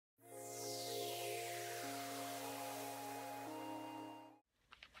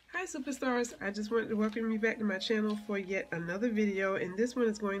Hi superstars, I just wanted to welcome you back to my channel for yet another video, and this one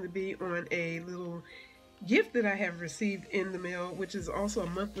is going to be on a little gift that I have received in the mail, which is also a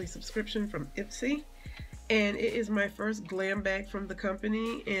monthly subscription from Ipsy, and it is my first glam bag from the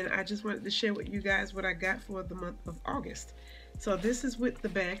company, and I just wanted to share with you guys what I got for the month of August. So this is what the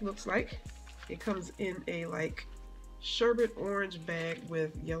bag looks like. It comes in a like sherbet orange bag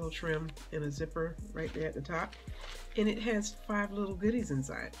with yellow trim and a zipper right there at the top, and it has 5 little goodies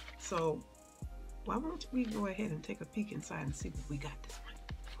inside. So why won't we go ahead and take a peek inside and see what we got this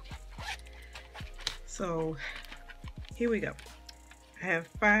month. So here we go. I have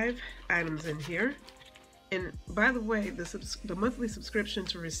 5 items in here, and by the way, the monthly subscription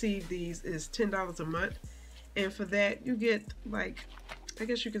to receive these is $10 a month, and for that you get, like, I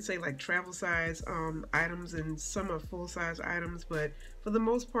guess you could say like travel size items, and some are full size items, but for the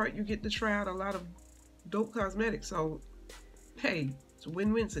most part you get to try out a lot of dope cosmetics. So hey, it's a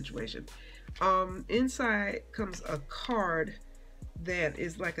win-win situation. Inside comes a card that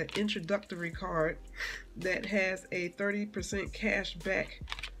is like an introductory card that has a 30% cash back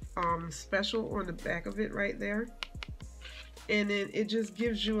special on the back of it right there, and then it just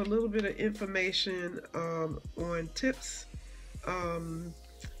gives you a little bit of information on tips,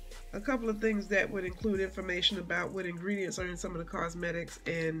 a couple of things that would include information about what ingredients are in some of the cosmetics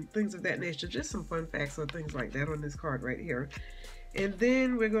and things of that nature. Just some fun facts or things like that on this card right here. And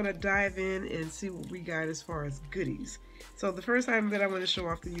then we're going to dive in and see what we got as far as goodies. So the first item that I want to show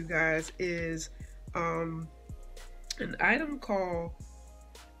off to you guys is an item called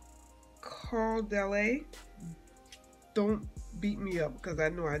Caldele. Don't beat me up because I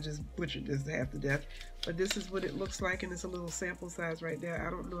know I just butchered this half to death, but this is what it looks like, and it's a little sample size right there. I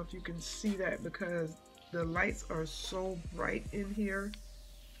don't know if you can see that because the lights are so bright in here.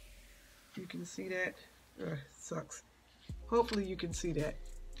 You can see that. Sucks. Hopefully you can see that.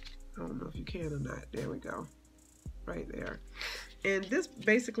 I don't know if you can or not. There we go. Right there. And this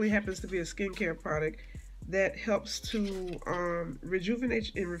basically happens to be a skincare product that helps to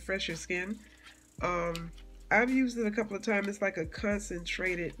rejuvenate and refresh your skin. I've used it a couple of times. It's like a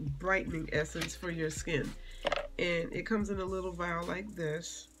concentrated brightening essence for your skin, and it comes in a little vial like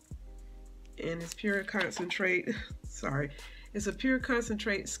this, and it's pure concentrate. Sorry, it's a pure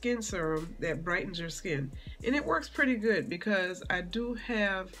concentrate skin serum that brightens your skin, and it works pretty good because I do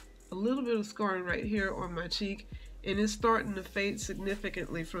have a little bit of scarring right here on my cheek, and it's starting to fade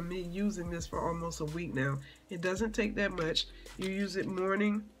significantly from me using this for almost a week now. It doesn't take that much. You use it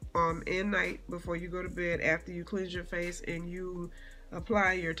morning and night before you go to bed, after you cleanse your face and you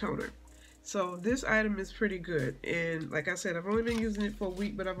apply your toner. So this item is pretty good, and like I said, I've only been using it for a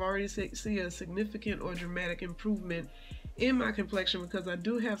week, but I've already see a significant or dramatic improvement in my complexion because I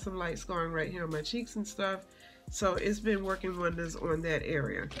do have some light scarring right here on my cheeks and stuff. So it's been working wonders on that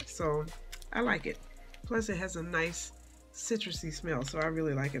area. So I like it. Plus it has a nice citrusy smell, so I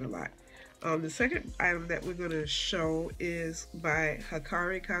really like it a lot. The second item that we're going to show is by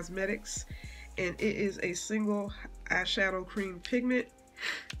Hikari Cosmetics, and it is a single eyeshadow cream pigment,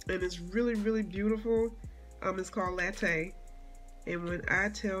 and it's really, really beautiful. It's called Latte, and when I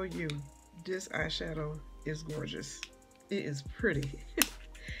tell you, this eyeshadow is gorgeous. It is pretty.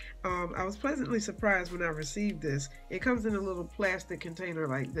 I was pleasantly surprised when I received this. It comes in a little plastic container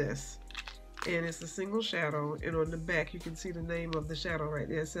like this, and it's a single shadow, and on the back you can see the name of the shadow right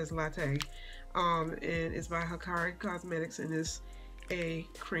there. It says Latte, and it's by Hikari Cosmetics, and it's a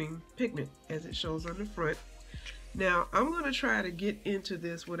cream pigment as it shows on the front. Now I'm going to try to get into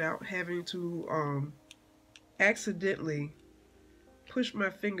this without having to accidentally push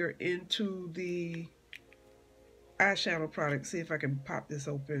my finger into the eyeshadow product. See if I can pop this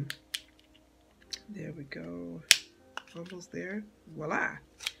open. There we go. Almost there. Voila.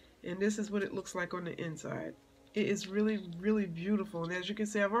 And this is what it looks like on the inside. It is really, really beautiful. And as you can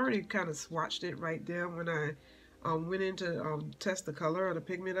see, I've already kind of swatched it right there when I went in to test the color or the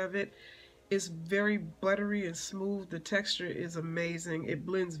pigment of it. It's very buttery and smooth. The texture is amazing. It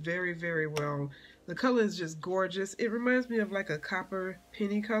blends very, very well. The color is just gorgeous. It reminds me of like a copper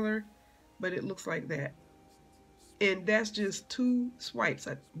penny color, but it looks like that. And that's just 2 swipes.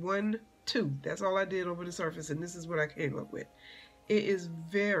 1, 2. That's all I did over the surface, and this is what I came up with. It is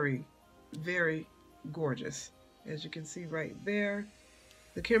very, very gorgeous, as you can see right there.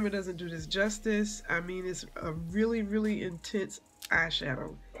 The camera doesn't do this justice. I mean, it's a really, really intense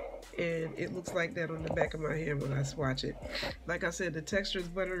eyeshadow, and it looks like that on the back of my hand when I swatch it. Like I said, the texture is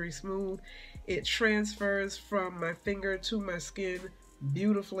buttery smooth. It transfers from my finger to my skin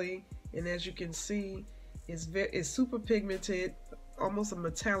beautifully, and as you can see, it's super pigmented, almost a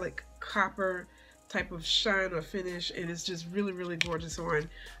metallic copper type of shine or finish, and it's just really, really gorgeous on.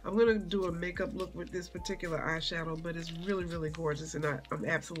 I'm gonna do a makeup look with this particular eyeshadow, but it's really, really gorgeous, and I'm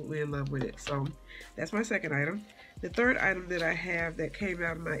absolutely in love with it. So that's my second item. The third item that I have that came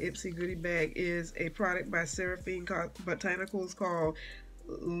out of my Ipsy goodie bag is a product by Seraphine Botanicals called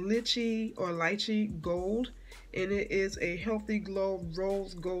Lychee Gold, and it is a Healthy Glow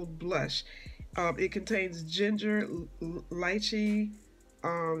Rose Gold Blush. It contains ginger, lychee,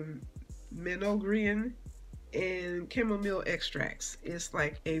 manogrian, and chamomile extracts. It's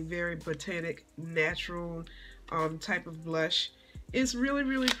like a very botanic, natural type of blush. It's really,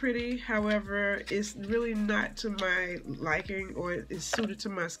 really pretty. However, it's really not to my liking, or it's suited to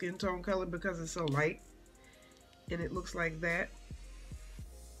my skin tone color because it's so light. And it looks like that.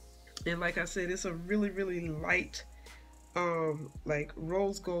 And like I said, it's a really, really light, like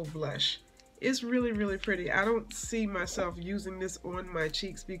rose gold blush. It's really, really pretty. I don't see myself using this on my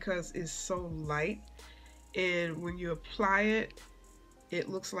cheeks because it's so light. And when you apply it, it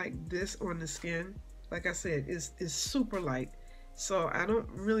looks like this on the skin. Like I said, it's super light. So I don't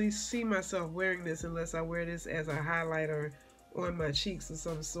really see myself wearing this unless I wear this as a highlighter on my cheeks of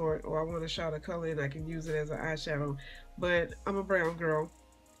some sort, or I want a shot of color and I can use it as an eyeshadow. But I'm a brown girl,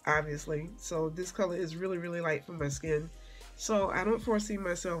 obviously, so this color is really, really light for my skin. So I don't foresee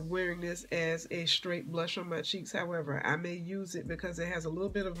myself wearing this as a straight blush on my cheeks. However, I may use it because it has a little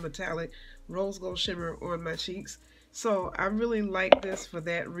bit of metallic rose gold shimmer on my cheeks. So I really like this for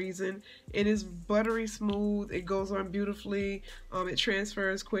that reason. It is buttery smooth. It goes on beautifully. It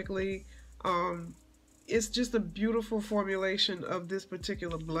transfers quickly. It's just a beautiful formulation of this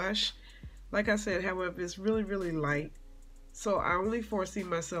particular blush. Like I said, however, it's really, really light. So I only foresee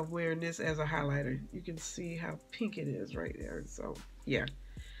myself wearing this as a highlighter. You can see how pink it is right there. So yeah.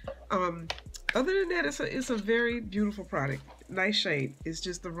 Other than that, it's a very beautiful product. Nice shade. It's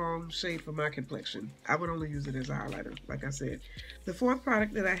just the wrong shade for my complexion. I would only use it as a highlighter, like I said. The fourth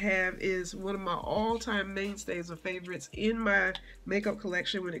product that I have is one of my all-time mainstays or favorites in my makeup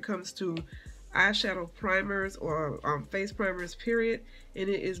collection when it comes to eyeshadow primers or face primers, period. And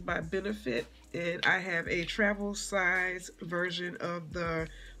it is by Benefit. And I have a travel size version of the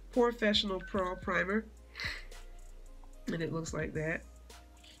Professional Pearl Primer. And it looks like that.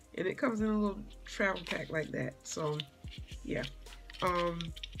 And it comes in a little travel pack like that. So yeah. Let's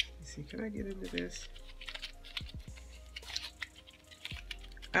see, can I get into this?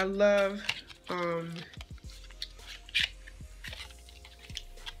 I love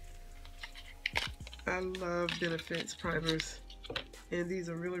Benefit's primers, and these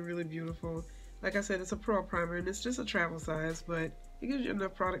are really, really beautiful. Like I said, it's a pearl primer, and it's just a travel size, but it gives you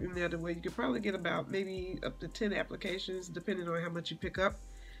enough product in there to where you could probably get about maybe up to 10 applications, depending on how much you pick up.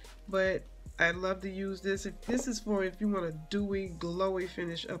 But I love to use this. This is for if you want a dewy, glowy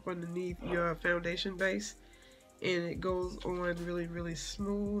finish up underneath your foundation base, and it goes on really, really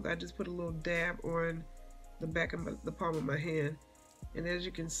smooth. I just put a little dab on the back of the palm of my hand, and as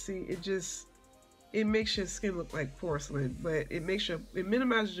you can see, it makes your skin look like porcelain, but it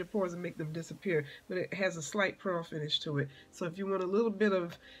minimizes your pores and make them disappear, but it has a slight pearl finish to it. So if you want a little bit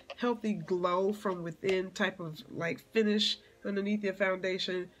of healthy glow from within type of like finish underneath your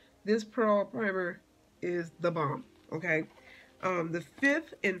foundation, this pearl primer is the bomb, okay? The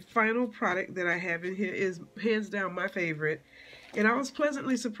fifth and final product that I have in here is hands down my favorite. And I was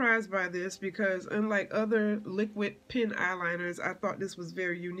pleasantly surprised by this because unlike other liquid pen eyeliners, I thought this was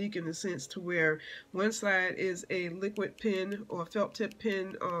very unique in the sense to where one side is a liquid pen or felt tip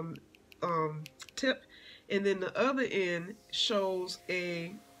pen tip, and then the other end shows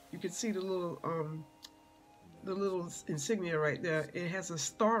you can see the little insignia right there. It has a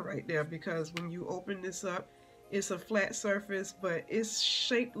star right there because when you open this up, it's a flat surface, but it's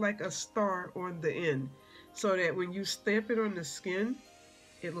shaped like a star on the end, so that when you stamp it on the skin,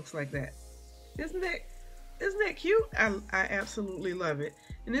 it looks like that. Isn't that cute? I absolutely love it.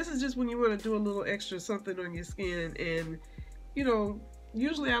 And this is just when you want to do a little extra something on your skin, and you know,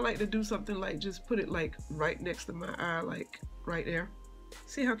 usually I like to do something like just put it like right next to my eye, like right there.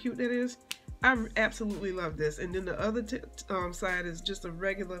 See how cute that is? I absolutely love this. And then the other side is just a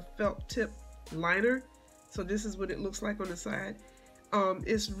regular felt tip liner. So this is what it looks like on the side.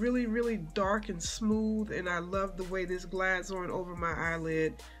 It's really, really dark and smooth, and I love the way this glides on over my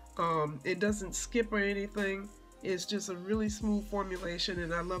eyelid. It doesn't skip or anything. It's just a really smooth formulation,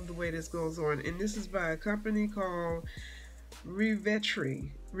 and I love the way this goes on. And this is by a company called Revetri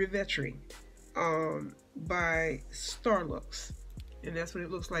by Starlux. And that's what it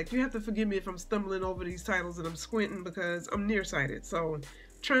looks like. You have to forgive me if I'm stumbling over these titles and I'm squinting because I'm nearsighted. So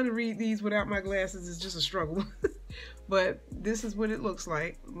trying to read these without my glasses is just a struggle. But this is what it looks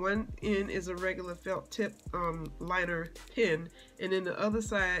like. One end is a regular felt tip liner pen, and then the other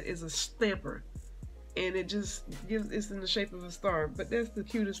side is a stamper, and it just gives, it's in the shape of a star. But that's the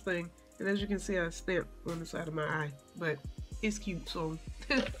cutest thing. And as you can see, I stamped on the side of my eye, but it's cute, so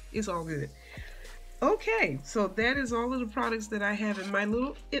it's all good. Okay, so that is all of the products that I have in my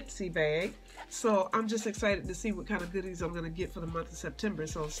little Ipsy bag. So I'm just excited to see what kind of goodies I'm going to get for the month of September.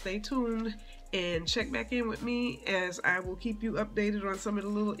 So stay tuned and check back in with me, as I will keep you updated on some of the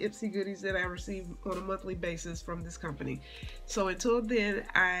little Ipsy goodies that I receive on a monthly basis from this company. So until then,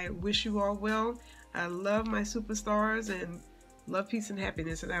 I wish you all well. I love my superstars and love, peace, and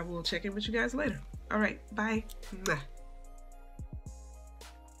happiness, and I will check in with you guys later. All right, bye. Mwah.